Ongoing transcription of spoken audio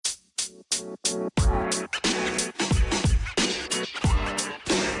Hey,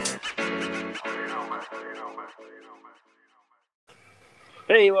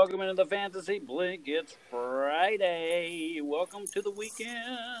 welcome into the Fantasy Blink. It's Friday. Welcome to the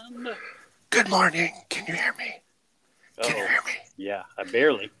weekend. Good morning. Can you hear me? Can you hear me? Yeah, I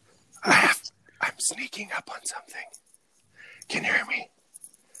barely. I'm sneaking up on something. Can you hear me?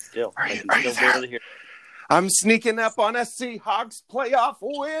 Still, Are I you can still there? barely hear. I'm sneaking up on a Seahawks playoff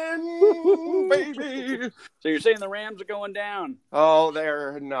win, baby. So you're saying the Rams are going down? Oh,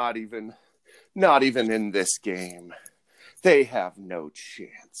 they're not even in this game. They have no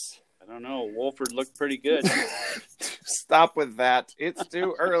chance. I don't know. Wolford looked pretty good. Stop with that. It's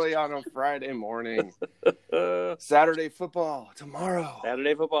too early on a Friday morning. Saturday football tomorrow.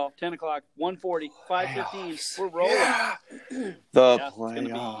 Saturday football, 10 o'clock, 1:40, 5:15. We're rolling. Yeah. The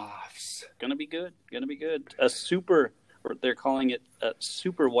playoffs. Gonna be good. Gonna be good. Or they're calling it a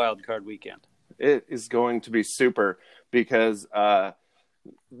super wild card weekend. It is going to be super because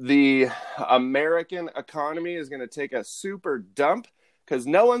the American economy is going to take a super dump because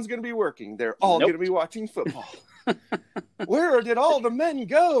no one's going to be working. They're all going to be watching football. Where did all the men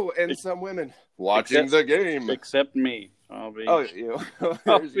go? And some women watching the game. Except me. I'll be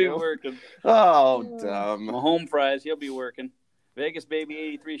working. Oh, dumb. Home Fries, he'll be working. Vegas Baby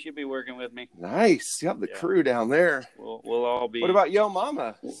 83, she'll be working with me. Nice. You have the crew down there. We'll all be. What about Yo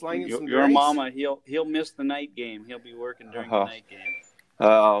Mama? Slanging some Your drinks? Mama, he'll miss the night game. He'll be working during the night game.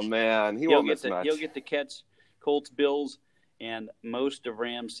 Oh, man. He'll miss much. He'll get to catch Colts, Bills, and most of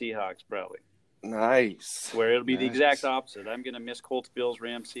Rams, Seahawks, probably. Nice. Where it'll be the exact opposite. I'm going to miss Colts, Bills,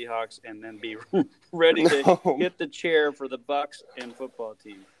 Rams, Seahawks, and then be ready to hit the chair for the Bucs and football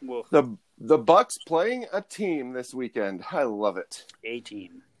team. Woof. The Bucs playing a team this weekend. I love it. A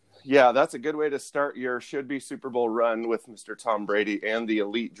team. Yeah, that's a good way to start your should-be Super Bowl run with Mr. Tom Brady and the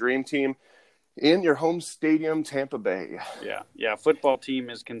Elite Dream Team in your home stadium, Tampa Bay. Yeah. Football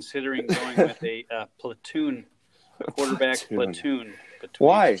team is considering going with a platoon, a quarterback platoon.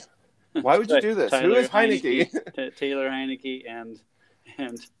 Why? Why would you do this? Taylor Who is Heineke? Taylor Heineke and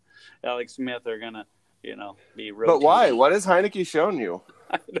Alex Smith are gonna, be rotating. But why? What has Heineke shown you?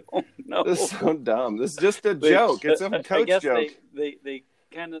 I don't know. This is so dumb. This is just a joke. It's a coach joke. They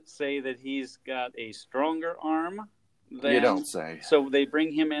kind of say that he's got a stronger arm. You don't say. So they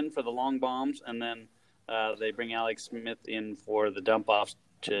bring him in for the long bombs, and then they bring Alex Smith in for the dump offs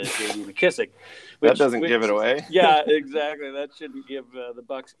to J.D. McKissick. That doesn't give it away. Yeah, exactly. That shouldn't give the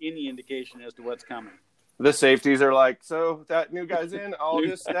Bucs any indication as to what's coming. The safeties are like, so that new guy's in. I'll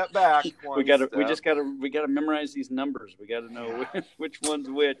just step back. We gotta memorize these numbers. We gotta know which one's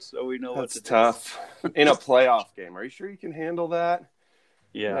which, so we know what to do. That's tough in a playoff game. Are you sure you can handle that?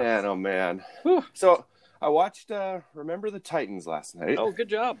 Yeah. Man, oh man. Whew. So I watched Remember the Titans last night. Oh, good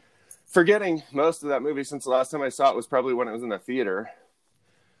job. Forgetting most of that movie since the last time I saw it was probably when it was in the theater,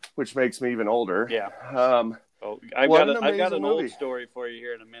 which makes me even older. Yeah. I've got an old story for you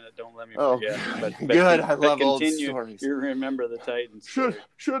here in a minute. Don't let me forget. But good. I love old stories. You remember the Titans.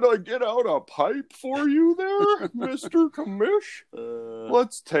 Should I get out a pipe for you there, Mr. Commish?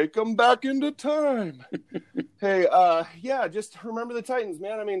 Let's take them back into time. Hey, just remember the Titans,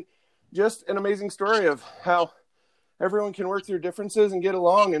 man. I mean, just an amazing story of how everyone can work through differences and get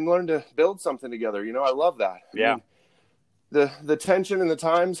along and learn to build something together. I love that. Yeah. I mean, the tension and the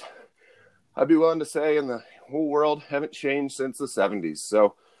times, I'd be willing to say, in the whole world haven't changed since the 70s.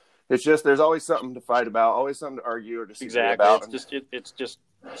 So it's just there's always something to fight about, always something to argue or disagree about. It's just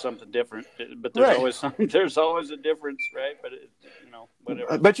something different. But there's always a difference, right? But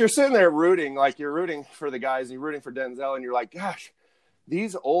whatever. But you're sitting there rooting, like you're rooting for the guys, and you're rooting for Denzel, and you're like, gosh,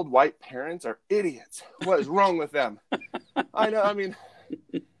 these old white parents are idiots. What is wrong with them? I know. I mean,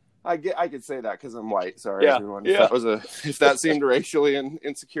 I could say that because I'm white. Sorry, everyone. If that seemed racially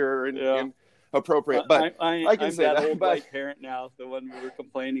insecure and inappropriate, but I can say that. Old white parent now, the one we were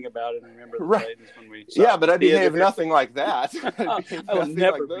complaining about, and remember the Titans when we. But I behave nothing like that. I will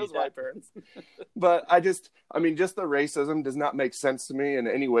never like those be white parents. But just the racism does not make sense to me in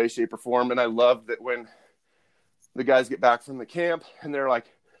any way, shape, or form. And I love that when the guys get back from the camp and they're like,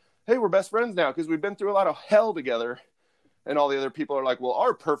 "Hey, we're best friends now because we've been through a lot of hell together." And all the other people are like, well,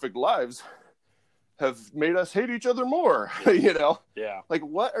 our perfect lives have made us hate each other more, Yeah. Like,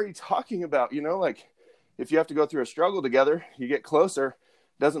 what are you talking about? Like, if you have to go through a struggle together, you get closer.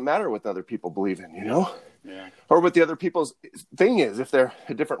 It doesn't matter what the other people believe in, Yeah. Or what the other people's thing is, if they're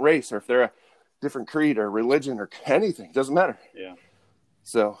a different race or if they're a different creed or religion or anything. It doesn't matter. Yeah.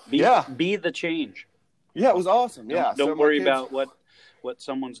 So, Be the change. Yeah, it was awesome. Don't worry about what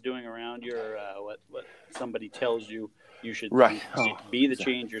someone's doing around you or what somebody tells you You should right. be the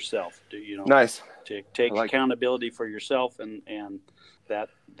change yourself. Nice. Take accountability for yourself, and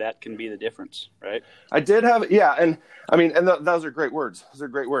that can be the difference, right? I did have, and I mean, and those are great words. Those are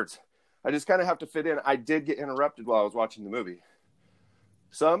great words. I just kind of have to fit in. I did get interrupted while I was watching the movie.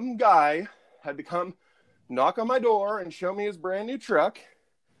 Some guy had to come knock on my door and show me his brand new truck.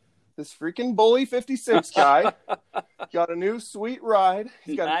 This freaking Bully 56 guy got a new sweet ride.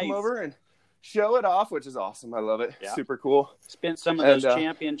 He's got to come over and show it off, which is awesome. I love it. Yeah. Super cool. Spent some of those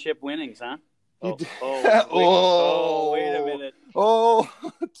championship winnings, huh? Wait a minute. Oh,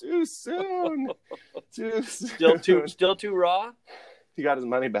 too soon. Still too raw? He got his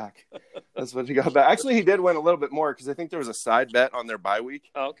money back. That's what he got back. Actually, he did win a little bit more because I think there was a side bet on their bye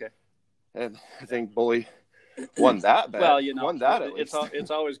week. Oh, okay. And I think Bully won that bet. Well, won that at least.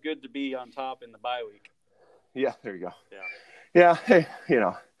 It's always good to be on top in the bye week. Yeah, there you go. Yeah. Hey,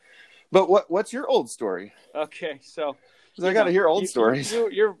 But what's your old story? Okay, so I got to hear old stories.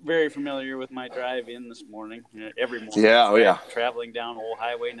 You're very familiar with my drive in this morning, every morning. Yeah, Traveling down old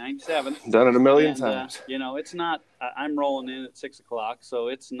Highway 97. Done it a million times. It's not. I'm rolling in at 6 o'clock, so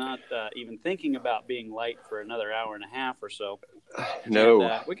it's not even thinking about being light for another hour and a half or so. No,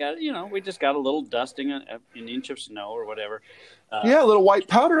 and, we got we just got a little dusting, an inch of snow or whatever. A little white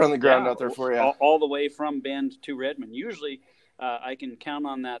powder on the ground out there for you. All the way from Bend to Redmond. Usually, I can count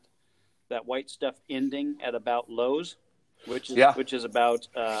on that white stuff ending at about Lowe's. Which is about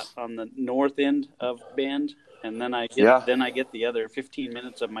on the north end of Bend, and then I get the other 15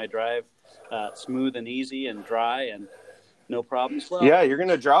 minutes of my drive smooth and easy and dry and no problems. Well, yeah, you're going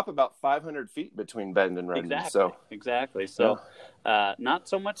to drop about 500 feet between Bend and Redmond. Exactly. So not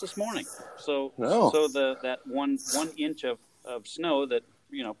so much this morning. So that one inch of snow that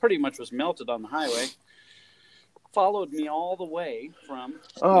pretty much was melted on the highway followed me all the way from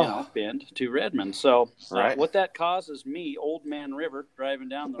Bend to Redmond. So what that causes me, Old Man River, driving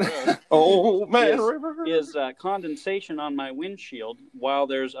down the road, Old Man River, is condensation on my windshield while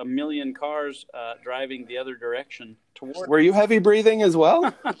there's a million cars driving the other direction toward. Were you heavy breathing as well?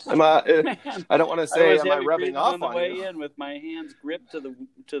 Am I? I don't want to say am I rubbing off on the way in with my hands gripped to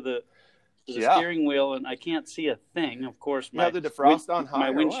the steering wheel, and I can't see a thing. Of course, the defrost on high.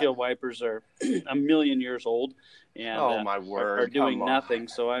 My windshield wipers are a million years old, and my word, are doing nothing.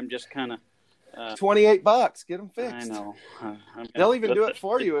 So I'm just kind of $28. Get them fixed. I know. They'll even do it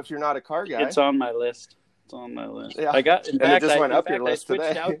for you if you're not a car guy. It's on my list. Yeah. I got. In fact, it just went up your list I switched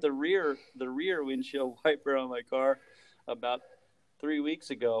today. out the rear windshield wiper on my car about 3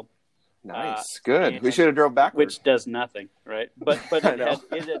 weeks ago. Nice, good. We should have drove backwards. Which does nothing, right? But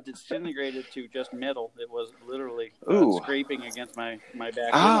it had disintegrated to just metal. It was literally scraping against my back.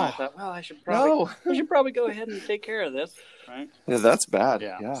 And I thought, well, I should probably go ahead and take care of this, right? Yeah, that's bad.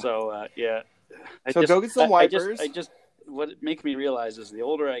 Yeah. So go get some wipers. What it makes me realize is the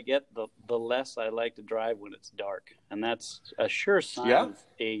older I get, the less I like to drive when it's dark, and that's a sure sign of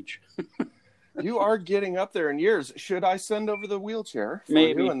age. You are getting up there in years. Should I send over the wheelchair for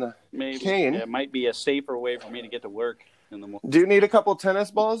maybe, you and the maybe. cane? Yeah, it might be a safer way for me to get to work in the morning. Do you need a couple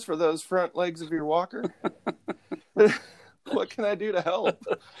tennis balls for those front legs of your walker? What can I do to help?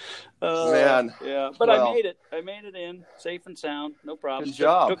 Man. Yeah, but I made it. I made it in safe and sound. No problem. Good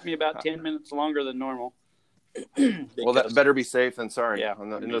job. It took me about 10 minutes longer than normal. Well, that better be safe than sorry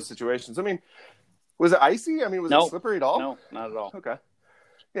in those situations. I mean, was it icy? I mean, was it slippery at all? No, not at all. Okay.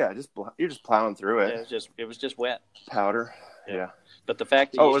 Yeah, you're just plowing through it. Yeah, it was just wet powder. Yeah. But the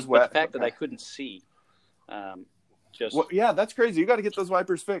fact that it was wet. The fact that I couldn't see, that's crazy. You got to get those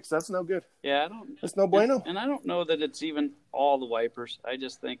wipers fixed. That's no good. Yeah, That's no bueno. And I don't know that it's even all the wipers. I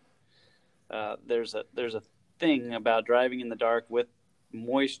just think there's a thing about driving in the dark with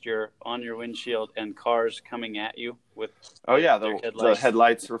moisture on your windshield and cars coming at you with the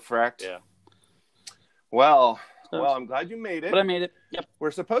headlights refract. Yeah. Well, I'm glad you made it. But I made it. Yep.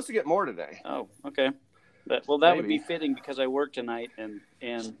 We're supposed to get more today. Oh, okay. That would be fitting because I work tonight, and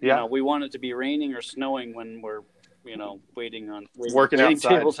we want it to be raining or snowing when we're waiting outside.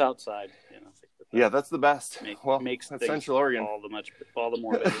 Tables outside. Yeah, that's the best. Makes that's Central Oregon all the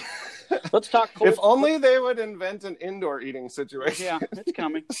more better. Let's talk cold. If only they would invent an indoor eating situation. Yeah, it's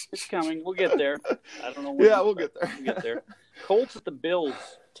coming. It's coming. We'll get there. I don't know. We'll get there. We'll get there. Colts at the Bills,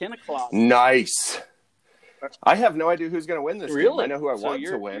 10 o'clock. Nice. I have no idea who's going to win this game. I know who I want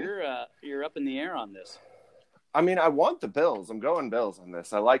to win. You're up in the air on this. I mean, I want the Bills. I'm going Bills on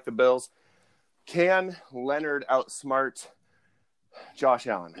this. I like the Bills. Can Leonard outsmart Josh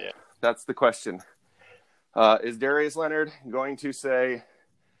Allen? Yeah. That's the question. Is Darius Leonard going to say,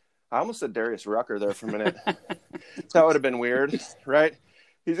 I almost said Darius Rucker there for a minute. That would have been weird, right?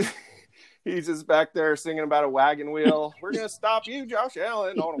 He's just back there singing about a wagon wheel. We're going to stop you, Josh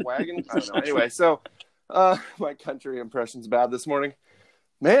Allen, on a wagon. I don't know. Anyway, so my country impression's bad this morning.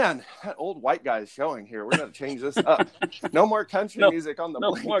 Man, that old white guy is showing here. We're going to change this up. No more country music on the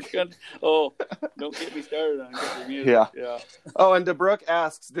Blink. More country. Oh, don't get me started on country music. Yeah. Oh, and DeBrook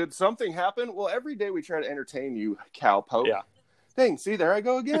asks, did something happen? Well, every day we try to entertain you, cowpoke. Yeah. Dang, see, there I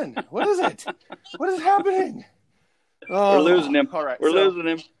go again. What is it? What is happening? Oh, we're losing him. All right. We're losing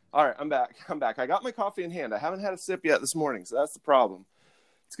him. All right, I'm back. I got my coffee in hand. I haven't had a sip yet this morning, so that's the problem.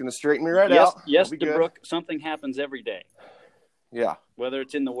 It's going to straighten me right out. Yes, DeBrook, something happens every day. Yeah. Whether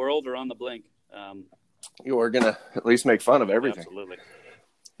it's in the world or on the Blink. You're going to at least make fun of everything. Absolutely.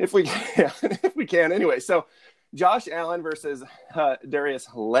 If we can. Anyway, so Josh Allen versus Darius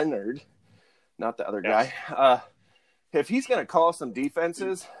Leonard, not the other guy. If he's going to call some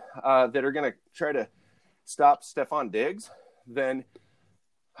defenses that are going to try to stop Stephon Diggs, then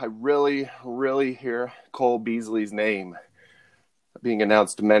I really, really hear Cole Beasley's name being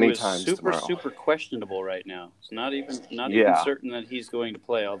announced many times tomorrow. Super questionable right now. It's not even certain that he's going to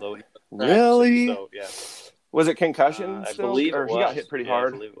play, although he really? So, yeah. Was it concussion still? I believe or it was. He got hit pretty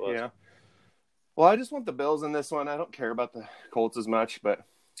hard. I believe it was. Yeah. Well, I just want the Bills in this one. I don't care about the Colts as much, but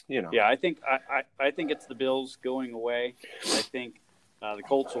you know. Yeah, I think it's the Bills going away. I think the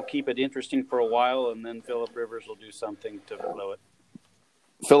Colts will keep it interesting for a while, and then Phillip Rivers will do something to blow it.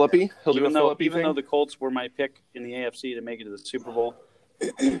 Phillippe? Even though the Colts were my pick in the AFC to make it to the Super Bowl,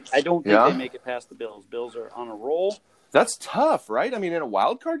 I don't think they make it past the Bills. Bills are on a roll. That's tough, right? I mean, in a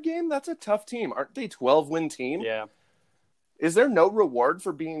wild card game, that's a tough team. Aren't they 12-win team? Yeah. Is there no reward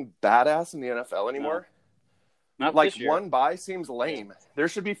for being badass in the NFL anymore? No. Not like this year. One bye seems lame. There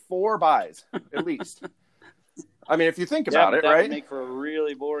should be 4 byes at least. I mean, if you think about it, that right? Would make for a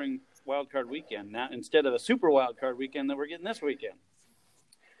really boring wild card weekend. Now, instead of a super wild card weekend that we're getting this weekend.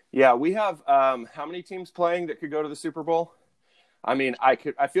 Yeah, we have how many teams playing that could go to the Super Bowl? I mean, I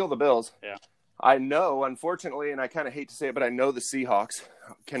feel the Bills. Yeah. I know, unfortunately, and I kind of hate to say it, but I know the Seahawks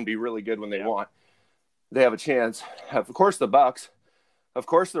can be really good when they want. They have a chance. Of course, the Bucks. Of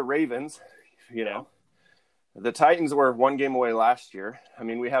course, the Ravens. You know, the Titans were 1 game away last year. I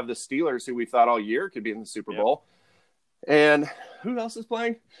mean, we have the Steelers, who we thought all year could be in the Super Bowl. And who else is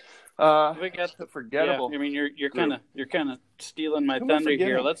playing? We got the forgettable. Yeah, I mean, you're kind of stealing my thunder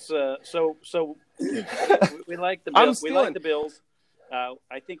here. Let's so we like the Bills. We like the Bills.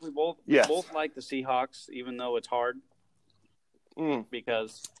 I think we both like the Seahawks, even though it's hard.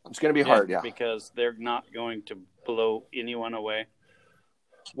 Because it's going to be hard, because they're not going to blow anyone away.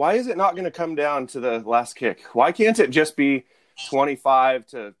 Why is it not going to come down to the last kick? Why can't it just be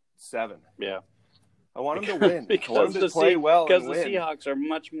 25-7? Yeah. I want them to win. Because I want them to play well and win. Because the Seahawks are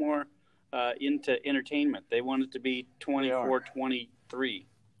much more into entertainment. They want it to be 24-23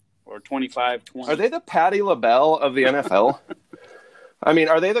 or 25-20. Are they the Patti LaBelle of the NFL? I mean,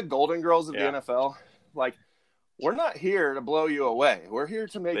 are they the Golden Girls of the NFL? Like, we're not here to blow you away. We're here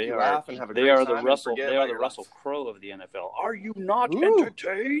to make you laugh and have a great time. They are the Russell Crowe of the NFL. Are you not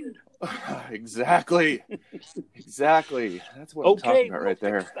entertained? Exactly. That's what I'm talking about right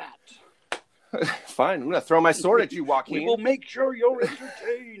there. Fine, I'm going to throw my sword at you, Joaquin. We will make sure you're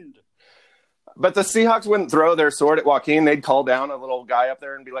entertained. But the Seahawks wouldn't throw their sword at Joaquin. They'd call down a little guy up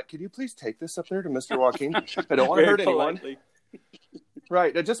there and be like, could you please take this up there to Mr. Joaquin? I don't want to hurt anyone.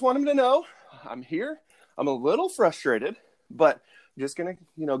 Right. I just want him to know I'm here. I'm a little frustrated, but I'm just going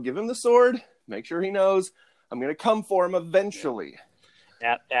to, give him the sword, make sure he knows I'm going to come for him eventually.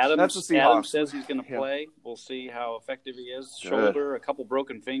 Adam says he's going to play. We'll see how effective he is. Shoulder, a couple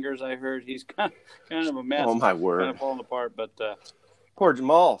broken fingers, I heard. He's kind of a mess. Oh, my word. Kind of falling apart. But poor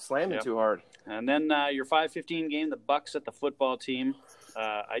Jamal, slamming too hard. And then your 5:15 game, the Bucks at the football team.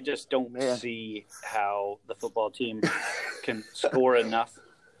 I just don't see how the football team can score enough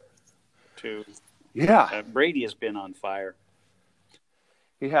to. Yeah. Brady has been on fire.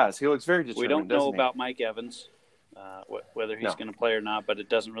 He has. He looks very determined. We don't know about Mike Evans, whether he's going to play or not, but it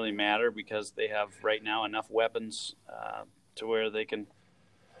doesn't really matter because they have right now enough weapons to where they can,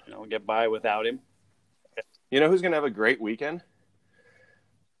 get by without him. You know who's going to have a great weekend?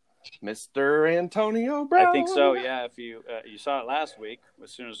 Mr. Antonio Brown. I think so. Yeah. If you saw it last week,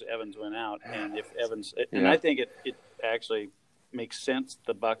 as soon as Evans went out, and if Evans, and I think it actually makes sense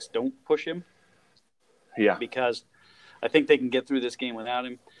the Bucks don't push him. Yeah. Because I think they can get through this game without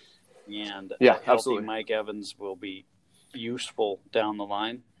him, and absolutely. Mike Evans will be useful down the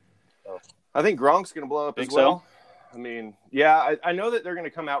line. So. I think Gronk's going to blow up as well. So? I mean, I know that they're going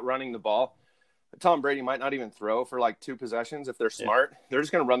to come out running the ball, Tom Brady might not even throw for like 2 possessions if they're smart. They're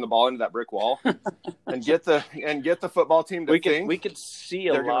just going to run the ball into that brick wall and get the football team to think. We could see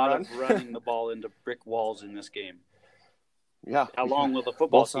a lot of running the ball into brick walls in this game. Yeah. How long will the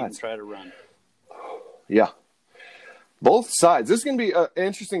football team try to run? Yeah. Both sides. This is going to be an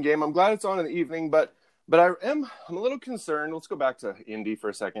interesting game. I'm glad it's on in the evening, but I'm a little concerned. Let's go back to Indy for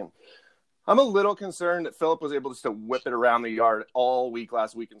a second. I'm a little concerned that Phillip was able just to whip it around the yard all week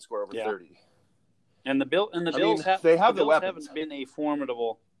last week and score over 30. And the Bills haven't been a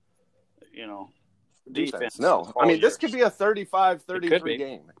formidable, defense. No, I mean this could be a 35-33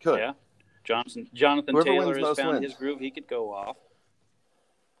 game. It could. Yeah. Jonathan Taylor has found his groove. He could go off.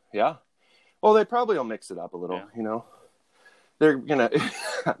 Yeah. Well, they probably will mix it up a little. They're gonna.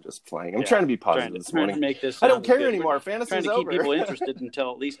 I'm just playing. I'm trying to be positive this morning. I don't care anymore. Fantasy's over. Trying to keep people interested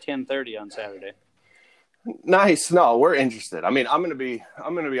until at least 10:30 on Saturday. Nice. No, we're interested. I mean, I'm gonna be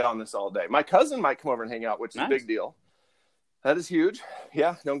on this all day. My cousin might come over and hang out, which is a big deal. That is huge.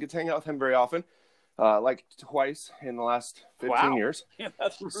 Yeah, don't get to hang out with him very often. Like twice in the last 15 years. Yeah,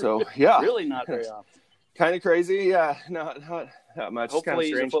 that's really not very often. Kind of crazy. Yeah, not much.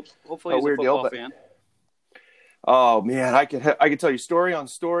 Hopefully, strange. Hopefully, he's a football fan. Oh man, I could tell you story on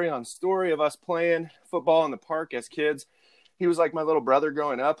story on story of us playing football in the park as kids. He was like my little brother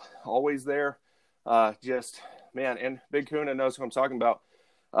growing up, always there. Man, and Big Kuna knows who I'm talking about.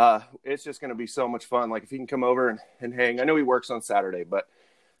 It's just going to be so much fun. Like if he can come over and hang. I know he works on Saturday, but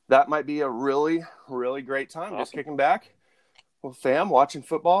that might be a really, really great time. Awesome. Just kicking back with fam, watching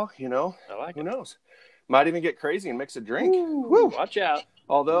football. I like who knows? Might even get crazy and mix a drink. Woo. Watch out.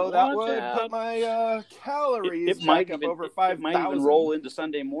 Although that would put my calories up over 5,000. It might even roll into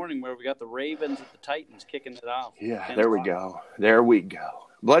Sunday morning where we got the Ravens and the Titans kicking it off. Yeah, there we go.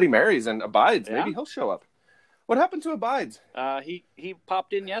 Bloody Marys and Abides. Yeah. Maybe he'll show up. What happened to Abides? He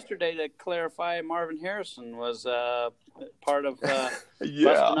popped in yesterday to clarify Marvin Harrison was part of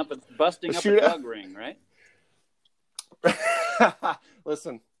busting up a drug ring, right?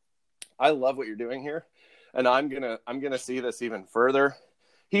 Listen, I love what you're doing here, and I'm gonna see this even further.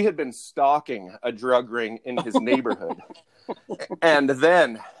 He had been stalking a drug ring in his neighborhood. And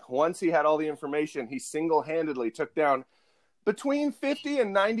then once he had all the information, he single-handedly took down between 50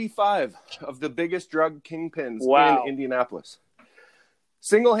 and 95 of the biggest drug kingpins in Indianapolis.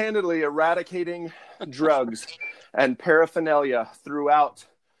 Single-handedly eradicating drugs and paraphernalia throughout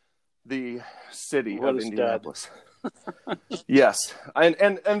the city of Indianapolis. Yes, and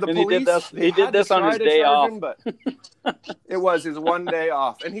the police. He did this on his day off, but it was his one day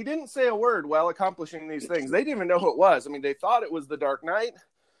off, and he didn't say a word while accomplishing these things. They didn't even know who it was. I mean, they thought it was the Dark Knight.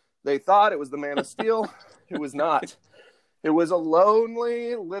 They thought it was the Man of Steel. It was not. It was a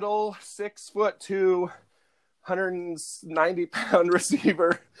lonely little 6'2", 190-pound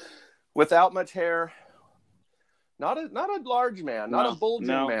receiver without much hair. Not a large man, not a bulging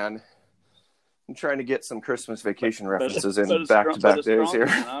man. I'm trying to get some Christmas Vacation references in back-to-back days here.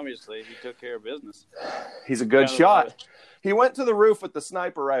 Obviously, he took care of business. He's a good shot. He went to the roof with the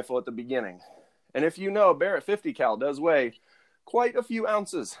sniper rifle at the beginning. And if you know, Barrett 50 cal does weigh quite a few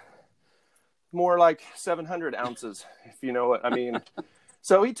ounces. More like 700 ounces, if you know what I mean.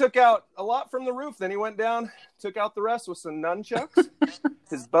 So he took out a lot from the roof. Then he went down, took out the rest with some nunchucks,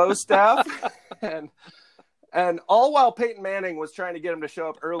 his bow staff, and all while Peyton Manning was trying to get him to show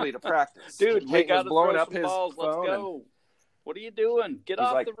up early to practice. Dude, we got to blowing throw up some his balls. Let's go. What are you doing? Get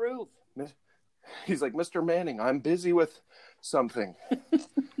off the roof. He's like, Mr. Manning, I'm busy with something.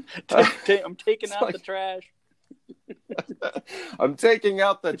 I'm taking out the trash. I'm taking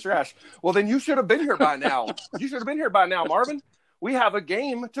out the trash. Well, then you should have been here by now. Marvin. We have a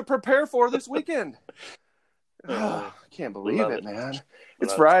game to prepare for this weekend. Can't believe it, man.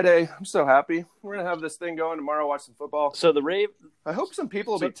 It's Friday. I'm so happy. We're going to have this thing going tomorrow, watch some football. So I hope some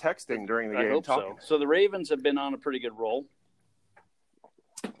people will be texting during the game. I hope so. So the Ravens have been on a pretty good roll.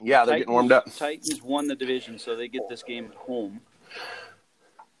 Yeah, they're getting warmed up. Titans won the division, so they get this game at home.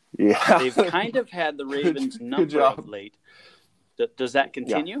 Yeah. They've kind of had the Ravens number of late. Does that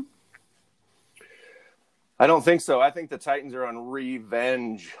continue? Yeah. I don't think so. I think the Titans are on a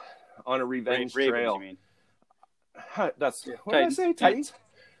revenge Ravens, trail. You mean? What did I say? Titans?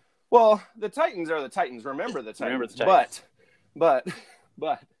 Well, the Titans are the Titans. Remember the Titans. But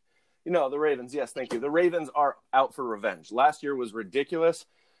the Ravens. Yes, thank you. The Ravens are out for revenge. Last year was ridiculous.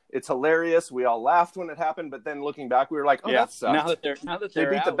 It's hilarious. We all laughed when it happened, but then looking back, we were like, "Oh, that sucks." Now that they're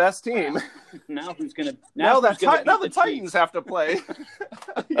beat out, the best team. Now who's gonna? Now the Titans have to play.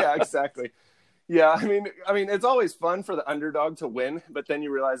 Yeah, exactly. Yeah, I mean, it's always fun for the underdog to win, but then you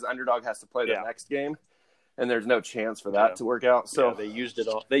realize the underdog has to play the next game. and there's no chance for that to work out. So they used it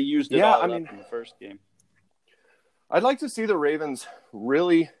all. They used it all up in the first game. I'd like to see the Ravens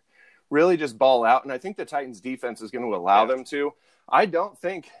really, really just ball out, and I think the Titans' defense is going to allow them to. I don't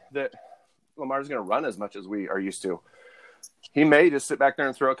think that Lamar's going to run as much as we are used to. He may just sit back there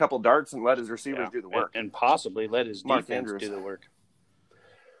and throw a couple darts and let his receivers do the work. And possibly let his defense do the work.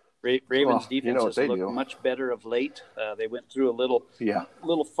 Ravens defense has looked much better of late. They went through a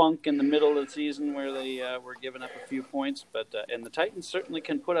little funk in the middle of the season where they were giving up a few points, and the Titans certainly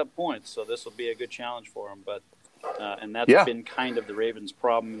can put up points, so this will be a good challenge for them. But and that's been kind of the Ravens'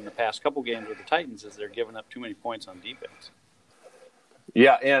 problem in the past couple games with the Titans is they're giving up too many points on defense.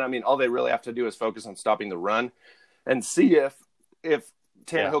 Yeah, and I mean, all they really have to do is focus on stopping the run and see if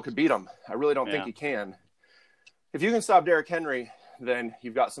Tannehill could beat them. I really don't think he can. If you can stop Derrick Henry, then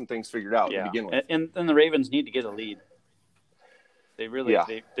you've got some things figured out to begin with. And then the Ravens need to get a lead. They really,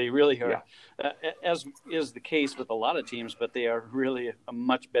 they really are, as is the case with a lot of teams, but they are really a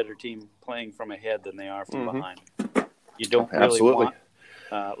much better team playing from ahead than they are from behind. You don't really want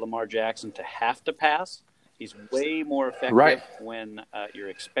Lamar Jackson to have to pass. He's way more effective when you're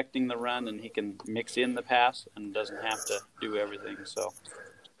expecting the run and he can mix in the pass and doesn't have to do everything. So,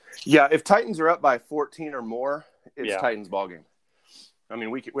 if Titans are up by 14 or more, it's Titans ball game. I mean,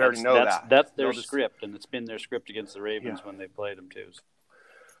 we already know that. That's their script, and it's been their script against the Ravens when they played them too.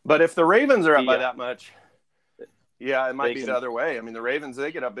 But if the Ravens are up by that much, it might be the other way. I mean, the Ravens,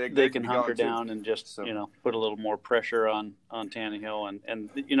 they get up big. They can hunker down and just put a little more pressure on Tannehill, and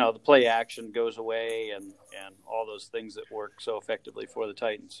the play action goes away, and all those things that work so effectively for the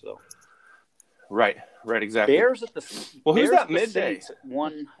Titans. So. Right, exactly. Bears at the who's that midday?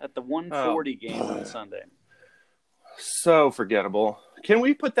 At the 1:40 game on Sunday. So forgettable. Can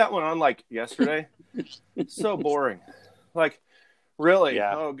we put that one on like yesterday? So boring. Like, really?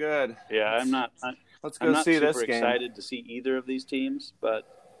 Yeah. Oh, good. Yeah, I'm not. Let's go see this game. I'm not super excited to see either of these teams, but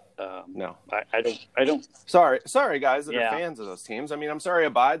no, I don't. Sorry, guys that are fans of those teams. I mean, I'm sorry,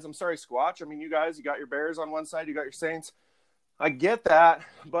 Abides. I'm sorry, Squatch. I mean, you guys, you got your Bears on one side, you got your Saints. I get that,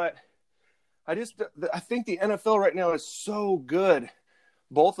 but I think the NFL right now is so good.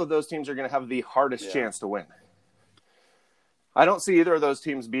 Both of those teams are going to have the hardest chance to win. I don't see either of those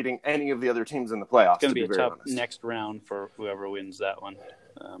teams beating any of the other teams in the playoffs. It's going to be a tough next round for whoever wins that one.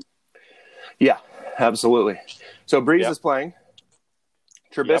 Yeah, absolutely. So Breeze is playing.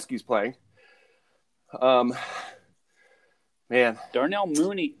 Trubisky's playing. Man. Darnell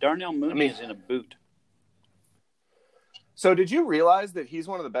Mooney is in a boot. So did you realize that he's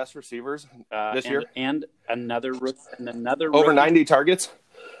one of the best receivers this year? And another over rookie. 90 targets?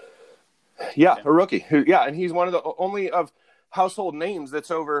 Yeah, a rookie. And he's one of the only of household names that's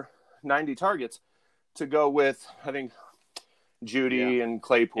over 90 targets to go with, I think, Judy and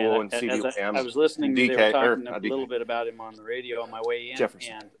Claypool and CeeDee Lamb. I was listening. They were talking a little bit about him on the radio on my way in,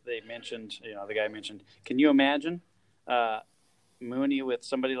 Jefferson. And they mentioned, the guy mentioned, can you imagine Mooney with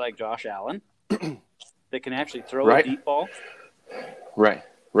somebody like Josh Allen that can actually throw a deep ball? Right.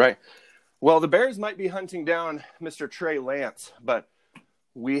 Well, the Bears might be hunting down Mr. Trey Lance, but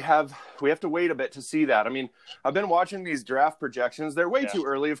we have to wait a bit to see that. I mean, I've been watching these draft projections. They're way too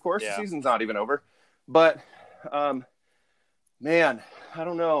early, of course. The season's not even over. But, man, I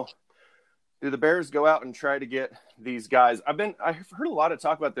don't know. Do the Bears go out and try to get these guys? I've heard a lot of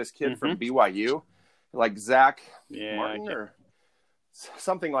talk about this kid from BYU, like Zach Martin or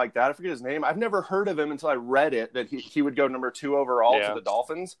something like that. I forget his name. I've never heard of him until I read it, that he would go number 2 overall to the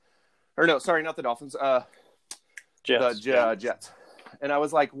Dolphins. Or no, sorry, not the Dolphins. Jets. Jets. And I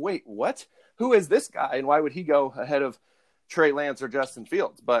was like, wait, what? Who is this guy? And why would he go ahead of Trey Lance or Justin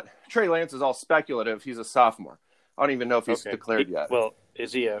Fields? But Trey Lance is all speculative. He's a sophomore. I don't even know if he's declared yet. Well,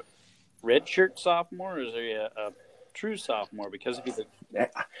 is he a redshirt sophomore or is he a true sophomore? Because if he's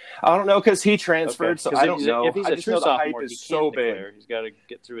I don't know, because he transferred, so I don't know. If he's a true sophomore, is so big. He's got to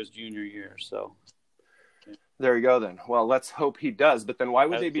get through his junior year. So there you go then. Well, let's hope he does. But then why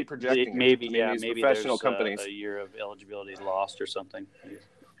would they be projecting maybe maybe professional companies? A year of eligibility lost or something.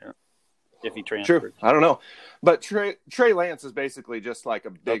 If he transferred. True. I don't know. But Trey Lance is basically just like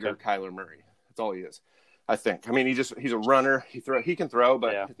a bigger Kyler Murray. That's all he is, I think. I mean, he's a runner. He can throw,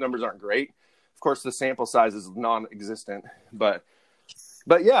 but his numbers aren't great. Of course, the sample size is non-existent. But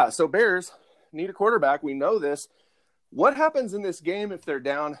yeah, so Bears need a quarterback. We know this. What happens in this game if they're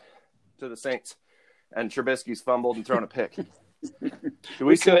down to the Saints and Trubisky's fumbled and thrown a pick? Do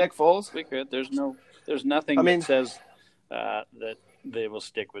we see Nick Foles? We could. There's nothing that says that they will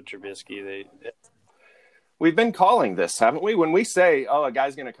stick with Trubisky. We've been calling this, haven't we? When we say, a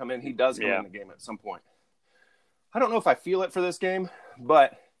guy's going to come in, he does come in the game at some point. I don't know if I feel it for this game,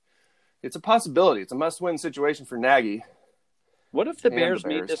 but it's a possibility. It's a must-win situation for Nagy. What if the Bears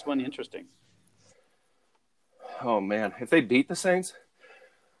made this one interesting? Oh man, if they beat the Saints,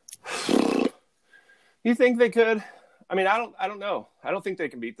 you think they could? I mean, I don't know. I don't think they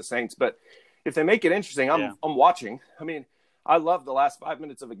can beat the Saints, but if they make it interesting, I'm watching. I mean, I love the last 5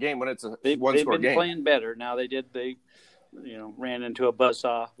 minutes of a game when it's a one-score game. They've been playing better. Now they ran into a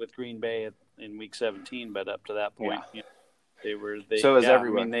buzzsaw with Green Bay in Week 17, but up to that point,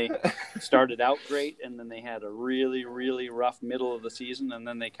 everyone. I mean, they started out great, and then they had a really, really rough middle of the season, and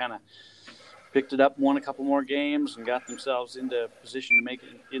then they kind of picked it up, won a couple more games, and got themselves into position to make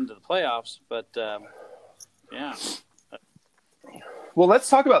it into the playoffs. But Well, let's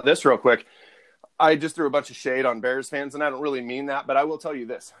talk about this real quick. I just threw a bunch of shade on Bears fans, and I don't really mean that, but I will tell you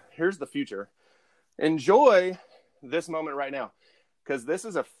this. Here's the future. Enjoy this moment right now, because this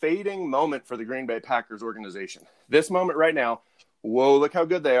is a fading moment for the Green Bay Packers organization. This moment right now, whoa, look how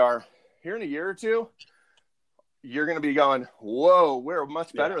good they are. Here in a year or two, you're going to be going, whoa, we're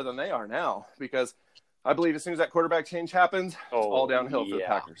much better than they are now, because I believe as soon as that quarterback change happens, it's all downhill for the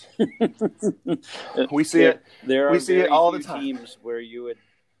Packers. We see it. There are all the time. Teams where you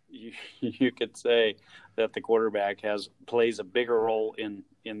could say that the quarterback plays a bigger role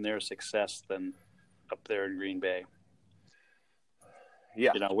in their success than up there in Green Bay.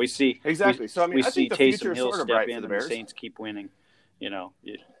 Yeah, we see exactly. So I mean, I think the future is sort of bright for the Bears. The Saints keep winning.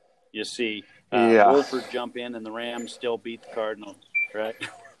 You see Wolford jump in, and the Rams still beat the Cardinals, right?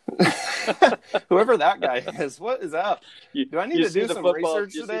 Whoever that guy is, what is up? Do I need to do some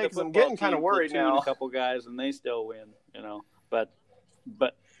research today? Because I'm getting kind of worried now. A couple guys, and they still win. But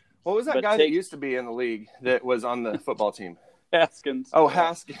what was that guy that used to be in the league that was on the football team? Haskins. Oh,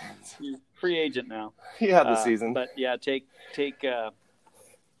 Haskins. He's free agent now. He had the season. But yeah, take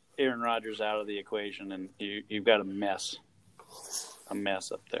Aaron Rodgers out of the equation, and you've got a mess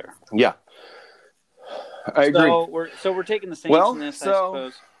up there. Yeah, I agree. So we're taking the Saints in this, I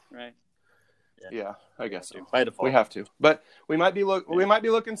suppose, right? Yeah, I guess so. By default. We have to, but we might be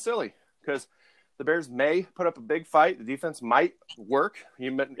looking silly because the Bears may put up a big fight. The defense might work.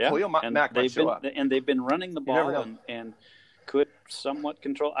 Khalil Mack might show up, and they've been running the ball and could somewhat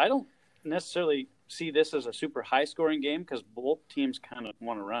control. I don't necessarily see this as a super high-scoring game because both teams kind of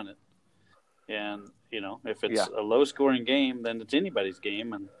want to run it. And, if it's a low-scoring game, then it's anybody's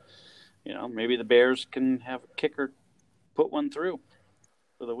game. And, maybe the Bears can have a kicker put one through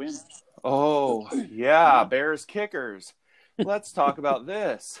for the win. Oh, yeah, Bears kickers. Let's talk about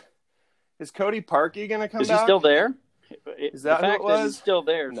this. Is Cody Parkey going to come back? Is he still there? Is that who it was? He's still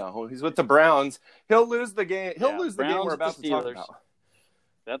there. No, he's with the Browns. He'll lose the game. He'll lose the game we're about to talk about.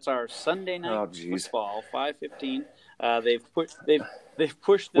 That's our Sunday night football, 5:15. They've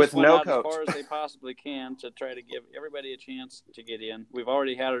pushed this with one no out coach. as far as they possibly can to try to give everybody a chance to get in. We've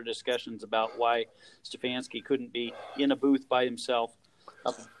already had our discussions about why Stefanski couldn't be in a booth by himself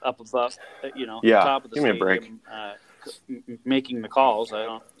up above, top of the stadium, making the calls.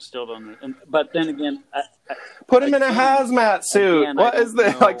 Still don't. But then again, put him in a hazmat suit. Again, what is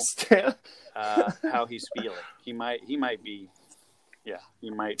that? How he's feeling? He might be. Yeah, he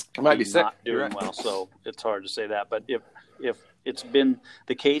might be sick. Not doing well, so it's hard to say that. But if it's been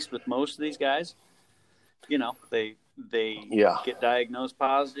the case with most of these guys, they get diagnosed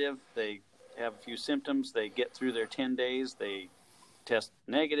positive, they have a few symptoms, they get through their 10 days, they test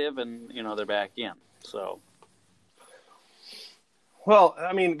negative, and they're back in. So, well,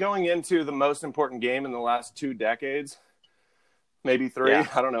 I mean, going into the most important game in the last 2 decades, maybe 3,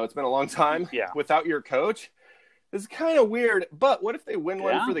 I don't know. It's been a long time. Yeah. Without your coach. It's kind of weird, but what if they win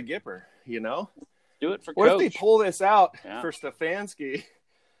one for the Gipper, Do it for What coach. if they pull this out for Stefanski?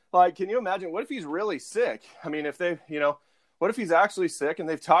 Like, can you imagine? What if he's really sick? I mean, if they, what if he's actually sick and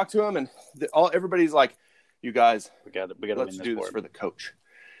they've talked to him and everybody's like, you guys, we got let's do this for the coach.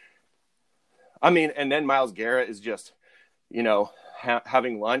 I mean, and then Myles Garrett is just,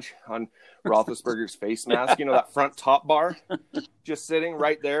 having lunch on Roethlisberger's face mask, that front top bar, just sitting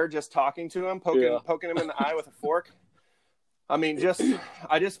right there, just talking to him, poking him in the eye with a fork. I mean,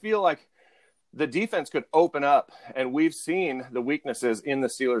 I just feel like the defense could open up, and we've seen the weaknesses in the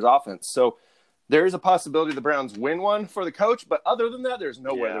Steelers' offense. So there is a possibility the Browns win one for the coach, but other than that, there's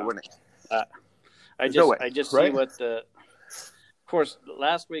no way they're winning. I just see what of course,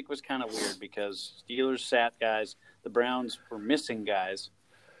 last week was kind of weird because Steelers sat guys, the Browns were missing guys.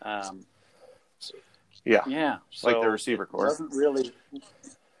 So like the receiver corps. Wasn't really,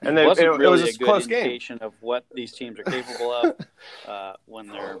 and then it was a close indication of what these teams are capable of when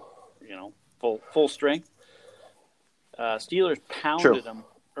they're, full strength. Steelers pounded them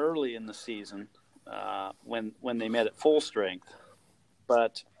early in the season when they met at full strength,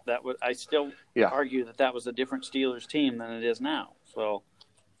 but I still argue that was a different Steelers team than it is now. So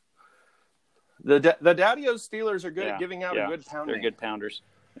the Daddy-O's Steelers are good at giving out a good pounding. They're good pounders.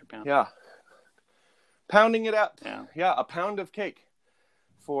 Yeah. Pounding it up. Yeah, a pound of cake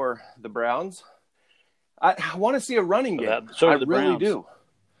for the Browns. I want to see a running game. I really do.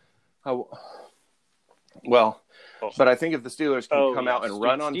 But I think if the Steelers can come out and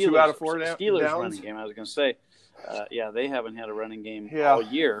run on 2 out of 4 downs. Steelers running game, I was going to say. They haven't had a running game all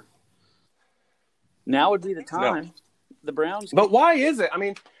year. Now would be the time. No. The Browns. But why is it? I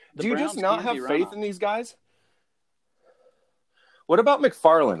mean, do you just not have faith in these guys? What about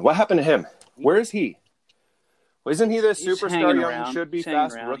McFarland? What happened to him? Where is he? Isn't he the superstar young should-be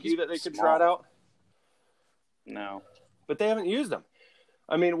fast rookie that they could trot out? No. But they haven't used him.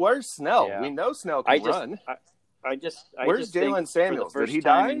 I mean, where's Snell? Yeah. We know Snell can run. Where's Jalen Samuels? Did he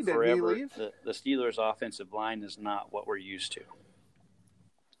die? Did he leave? The Steelers' offensive line is not what we're used to.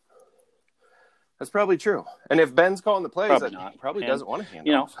 That's probably true. And if Ben's calling the plays, he probably doesn't want to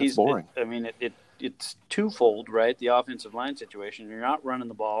handle it. That's boring. It's twofold, right? The offensive line situation. You're not running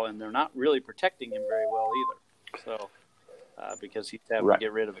the ball, and they're not really protecting him very well either. So, because he's having to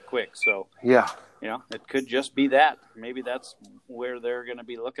get rid of it quick. So, it could just be that. Maybe that's where they're going to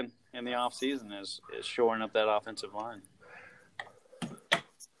be looking in the offseason is shoring up that offensive line.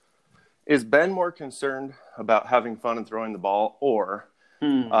 Is Ben more concerned about having fun and throwing the ball or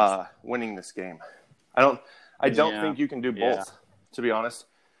winning this game? I don't think you can do both, to be honest.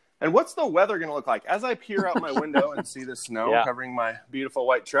 And what's the weather going to look like? As I peer out my window and see the snow covering my beautiful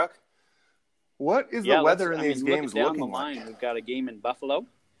white truck, what is the weather in these games looking like? We've got a game in Buffalo.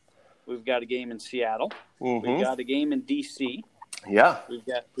 We've got a game in Seattle. Mm-hmm. We've got a game in D.C. Yeah.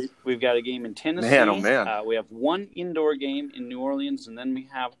 We've got a game in Tennessee. Man, oh man. We have one indoor game in New Orleans, and then we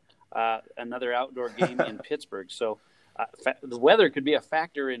have another outdoor game in Pittsburgh. So the weather could be a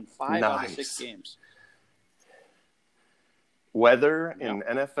factor in 5 out of 6 games. Weather in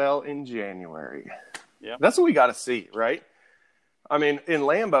NFL in January. Yeah, that's what we got to see, right? I mean, in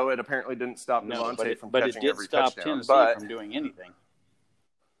Lambeau, it apparently didn't stop Devontae from catching every touchdown. But it did stop Tennessee from doing anything.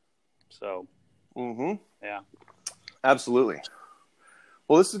 So, yeah, absolutely.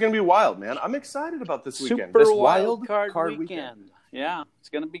 Well, this is going to be wild, man. I'm excited about this weekend. This wild card weekend. Yeah, it's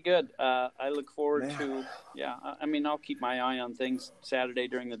going to be good. I look forward to. Yeah, I mean, I'll keep my eye on things Saturday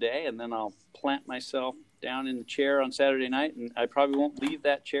during the day, and then I'll plant myself down in the chair on Saturday night, and I probably won't leave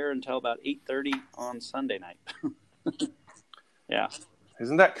that chair until about 8:30 on Sunday night. Yeah.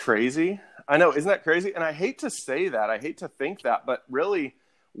 Isn't that crazy? I know. Isn't that crazy? And I hate to say that. I hate to think that. But really,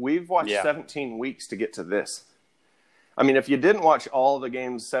 we've watched 17 weeks to get to this. I mean, if you didn't watch all the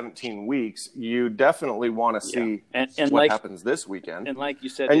games 17 weeks, you definitely want to see what happens this weekend. And like you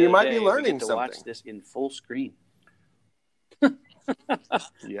said, and you might be learning something. Watch this in full screen.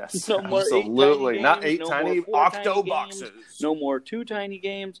 Yes, no more absolutely. Not 8 no tiny octo boxes. No more 2 tiny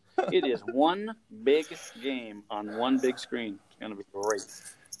games. It is one big game on one big screen. It's going to be great.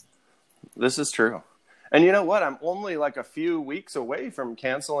 This is true. And you know what? I'm only like a few weeks away from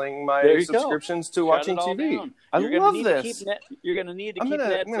canceling my subscriptions to watching TV. I love this. You're going to need to keep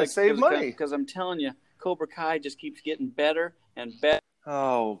Netflix. I'm going to save money. Because I'm telling you, Cobra Kai just keeps getting better and better.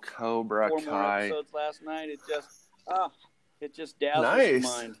 Oh, Cobra Kai. 4 more episodes last night. It just dazzles your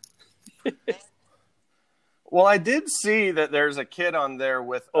mind. Well, I did see that there's a kid on there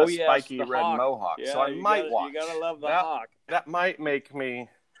with a spiky red mohawk, so I might watch. You gotta love the hawk. That might make me.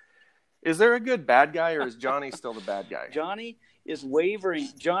 Is there a good bad guy, or is Johnny still the bad guy? Johnny is wavering.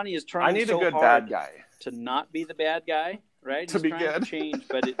 Johnny is trying. I need a good bad guy to not be the bad guy, right? To be good. To change,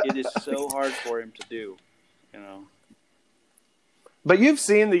 but it is so hard for him to do. You know. But you've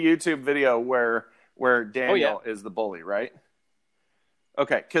seen the YouTube video where Daniel is the bully, right?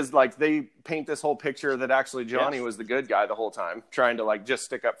 Okay, because like they paint this whole picture that actually Johnny was the good guy the whole time, trying to like just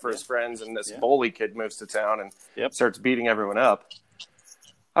stick up for his friends, and this bully kid moves to town and starts beating everyone up.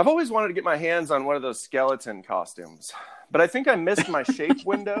 I've always wanted to get my hands on one of those skeleton costumes, but I think I missed my shape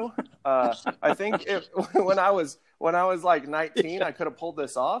window. I think when I was like 19, I could have pulled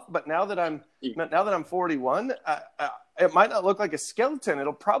this off, but now that I'm 41, it might not look like a skeleton.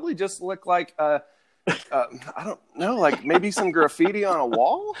 It'll probably just look like I don't know, like maybe some graffiti on a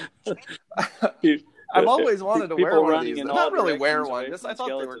wall. I've always wanted to wear one of these. Not really wear one. I thought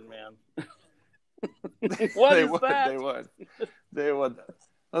they were. Man. They would.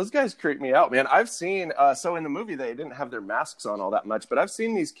 Those guys creep me out, man. I've seen. So in the movie, they didn't have their masks on all that much, but I've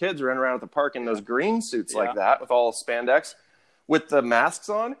seen these kids run around at the park in those green suits like that with all spandex, with the masks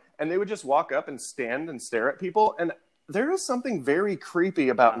on, and they would just walk up and stand and stare at people. And there is something very creepy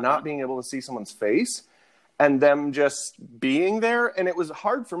about not being able to see someone's face. and them just being there. And it was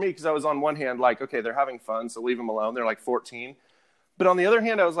hard for me because I was on one hand like, okay, they're having fun, so leave them alone. They're like 14. But on the other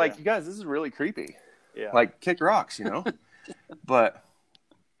hand, I was like, you guys, this is really creepy. Yeah. Like, kick rocks, you know? But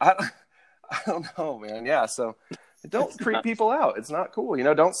I don't know, man. Yeah, so don't creep people out. It's not cool. You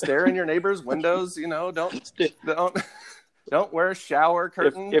know, don't stare in your neighbor's windows. You know, don't wear a shower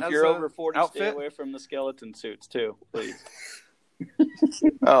curtain. If you're over 40, outfit. Stay away from the skeleton suits too, please.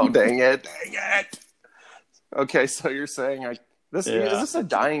 Oh, dang it. Okay, so you're saying is this a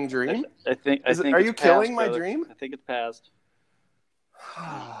dying dream? I think are you killing my dream? I think it's past.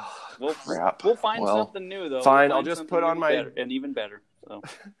 Crap. We'll find something new though. Fine, I'll just put on my better, and even better. So.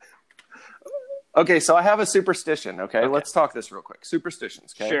 Okay, so I have a superstition. Okay, let's talk this real quick.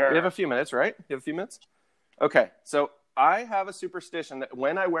 Superstitions. Okay, sure. You have a few minutes, right? You have a few minutes. Okay, so I have a superstition that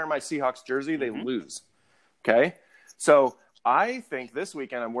when I wear my Seahawks jersey, they lose. Okay, so I think this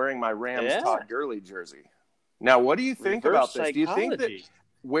weekend I'm wearing my Rams Todd Gurley jersey. Now, what do you think about this? Do you think that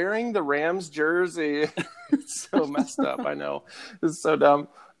wearing the Rams jersey is so messed up? I know. It's so dumb.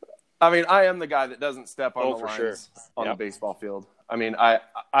 I mean, I am the guy that doesn't step on the lines on the baseball field. I mean, I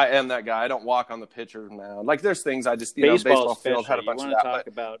am that guy. I don't walk on the pitcher now. Like, there's things I just, baseball field had a bunch of that. Talk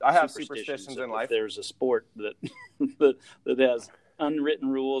about I have superstitions in life. If there's a sport that that has unwritten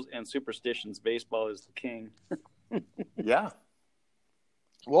rules and superstitions, baseball is the king. Yeah.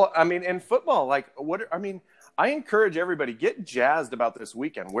 Well, I mean, in football, I encourage everybody, get jazzed about this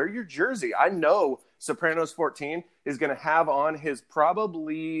weekend. Wear your jersey. I know Sopranos 14 is going to have on his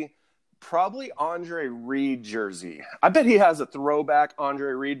probably Andre Reed jersey. I bet he has a throwback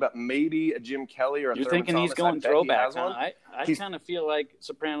Andre Reed, but maybe a Jim Kelly or a You're Thurman thinking Thomas. He's going throwback, huh? I kind of feel like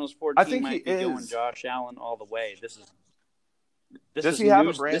Sopranos 14 might be going Josh Allen all the way. Does he have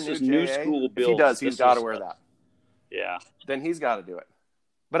a brand new school build? If he does, he's got to wear that. Yeah. Then he's got to do it.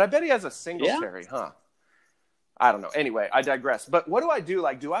 But I bet he has a Singletary, huh? I don't know. Anyway, I digress. But what do I do?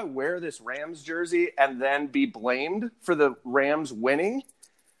 Like, do I wear this Rams jersey and then be blamed for the Rams winning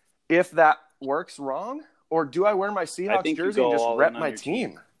if that works wrong? Or do I wear my Seahawks jersey and just rep my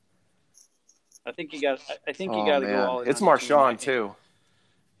team? I think you got to go all in. It's Marshawn, too.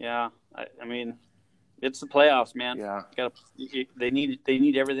 Yeah. I mean, it's the playoffs, man. Yeah. They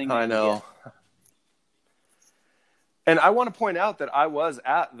need everything. I know. And I want to point out that I was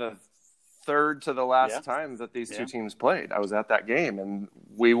at the third to the last time that these two teams played. I was at that game, and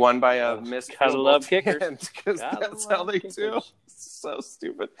we won by a missed field goal kickers because that's how they do. So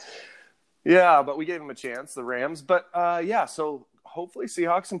stupid. Yeah, but we gave them a chance, the Rams. But so hopefully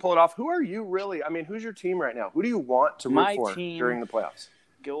Seahawks can pull it off. Who are you really? I mean, who's your team right now? Who do you want to root for during the playoffs?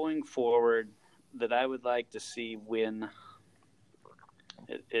 Going forward, that I would like to see win.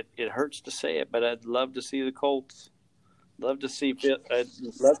 It hurts to say it, but I'd love to see the Colts. I'd love to see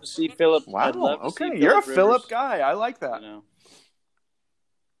Philip. Wow. Okay, you're a Philip guy. I like that.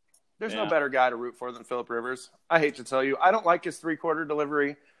 There's no better guy to root for than Philip Rivers. I hate to tell you, I don't like his 3-quarter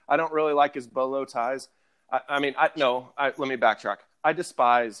delivery. I don't really like his bolo ties. Let me backtrack. I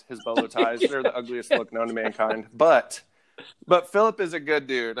despise his bolo ties. They're the ugliest look known to mankind. But Philip is a good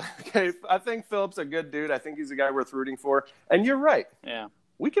dude. Okay, I think Philip's a good dude. I think he's a guy worth rooting for. And you're right. Yeah.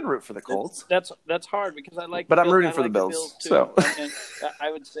 We can root for the Colts. That's hard because I like. But I'm rooting for the Bills. So and I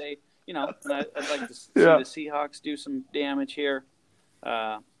would say, I'd like to see the Seahawks do some damage here.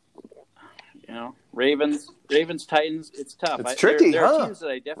 Ravens, Titans. It's tough. It's tricky, there are teams that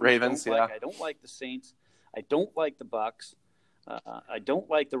I definitely don't like. I don't like the Saints. I don't like the Bucks. I don't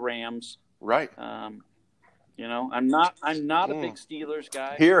like the Rams. Right. I'm not a big Steelers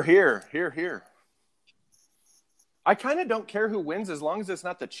guy. Here. I kind of don't care who wins as long as it's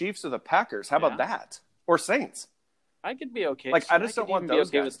not the Chiefs or the Packers. How about that? Or Saints. I could be okay. I just don't want those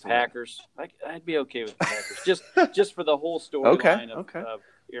guys with Packers. I'd be okay with the Packers. just for the whole storyline of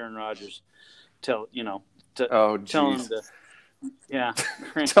Aaron Rodgers. Telling him to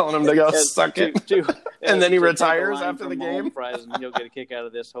telling him to go suck it. And then he retires after the game. Fries, and he'll get a kick out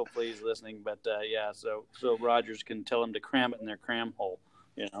of this. Hopefully he's listening. But so Rodgers can tell him to cram it in their cram hole.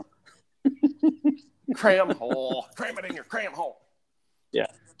 Cram hole. Cram it in your cram hole. Yeah.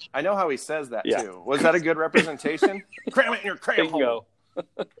 I know how he says that too. Was that a good representation? Cram it in your cram hole.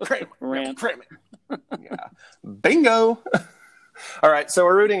 Cram it. Yeah. Bingo. All right, so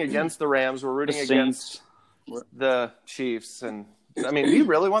we're rooting against the Rams. We're rooting against the Chiefs. And I mean, do you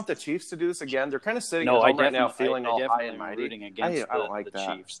really want the Chiefs to do this again? They're kind of sitting at home right now feeling all high and mighty. Rooting against I don't like the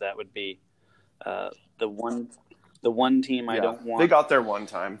Chiefs. That would be the one the one team I don't want. They got there one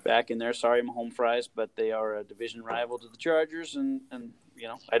time back in there. Sorry, I'm home fries, but they are a division rival to the Chargers, and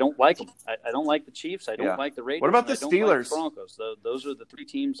I don't like them. I don't like the Chiefs. I don't like the Raiders. What about the Steelers? The Broncos. Those are the three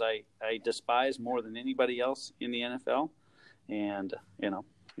teams I despise more than anybody else in the NFL, and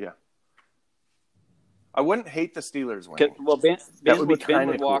Yeah. I wouldn't hate the Steelers winning. Well, Ben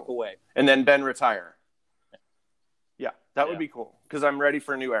would walk away, and then Ben retire. Yeah, that would be cool because I'm ready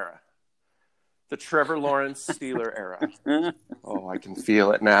for a new era. The Trevor Lawrence Steeler era. Oh, I can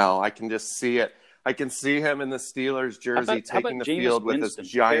feel it now. I can just see it. I can see him in the Steelers jersey taking the field with his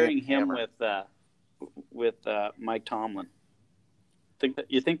giant hammer. With Mike Tomlin.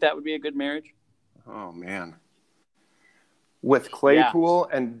 You think that would be a good marriage? Oh man. With Claypool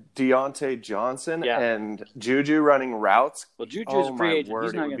and Deontay Johnson and Juju running routes. Well, Juju's a free agent.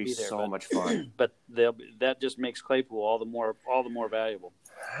 He's not going to be there. So much fun. But that just makes Claypool all the more valuable.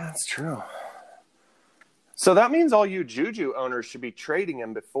 That's true. So that means all you Juju owners should be trading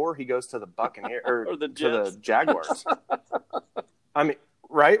him before he goes to the Buccaneers or to the Jaguars. I mean,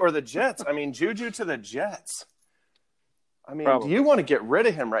 right? Or the Jets. I mean, Juju to the Jets. I mean, do you want to get rid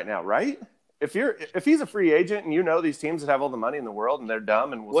of him right now, right? If he's a free agent and you know these teams that have all the money in the world and they're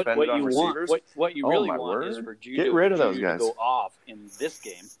dumb and will spend it on receivers. What you really want is for Juju, get rid of those guys. To go off in this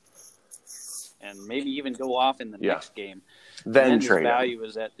game and maybe even go off in the next game. Then his value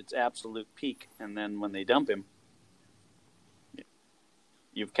is at its absolute peak, and then when they dump him,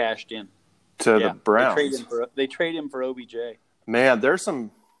 you've cashed in to the Browns. They trade him for OBJ. Man, there's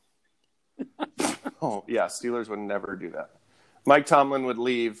some. Oh yeah, Steelers would never do that. Mike Tomlin would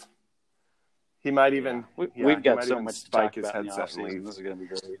leave. He might even. We've got so much to talk his about headset in the offseason. This is going to be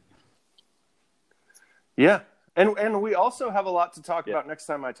great. Yeah, and we also have a lot to talk about next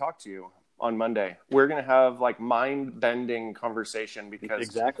time I talk to you. On Monday, we're going to have like mind-bending conversation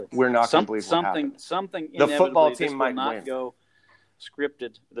because we're not going to believe what happened. Something the football team might not win. Go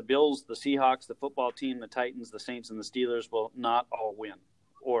scripted. The Bills, the Seahawks, the football team, the Titans, the Saints, and the Steelers will not all win.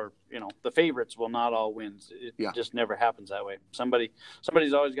 Or the favorites will not all win. It just never happens that way.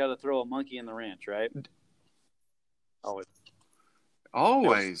 Somebody's always got to throw a monkey in the ranch, right?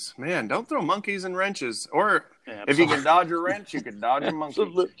 Always, man. Don't throw monkeys and wrenches. Or if you can dodge a wrench, you can dodge a monkey.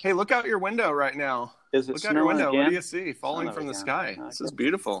 Hey, look out your window right now. Look out your window. Again? What do you see falling from the sky? This is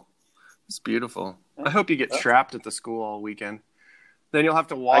beautiful. It's beautiful. I hope you get trapped at the school all weekend. Then you'll have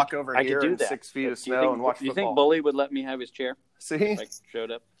to walk over here in 6 feet of snow and watch football. You think Bully would let me have his chair? See? If I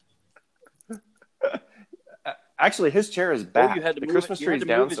showed up. Actually, his chair is back. The Christmas tree is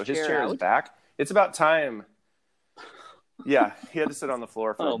down, so his chair is back. It's about time. Yeah, he had to sit on the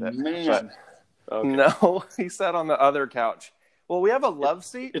floor for a bit. Oh, man. Okay. No, he sat on the other couch. Well, we have a love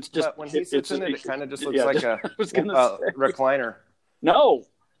seat, but when he sits in it kind of just looks like a recliner. No.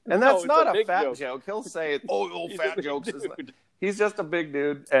 And that's not a fat joke. He'll say, fat jokes. He's just a big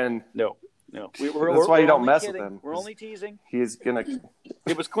dude. And No. That's why you don't mess with him. We're only teasing. He's going to...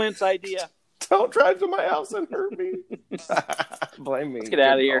 It was Clint's idea. Don't drive to my house and hurt me. Blame me. Let's get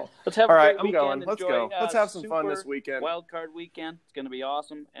out of here. Let's have a great weekend. I'm going. Let's go. Let's have some fun this weekend. Wild card weekend. It's going to be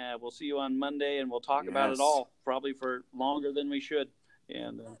awesome. We'll see you on Monday, and we'll talk about it all, probably for longer than we should.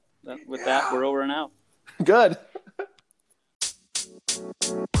 And with that, we're over and out. Good.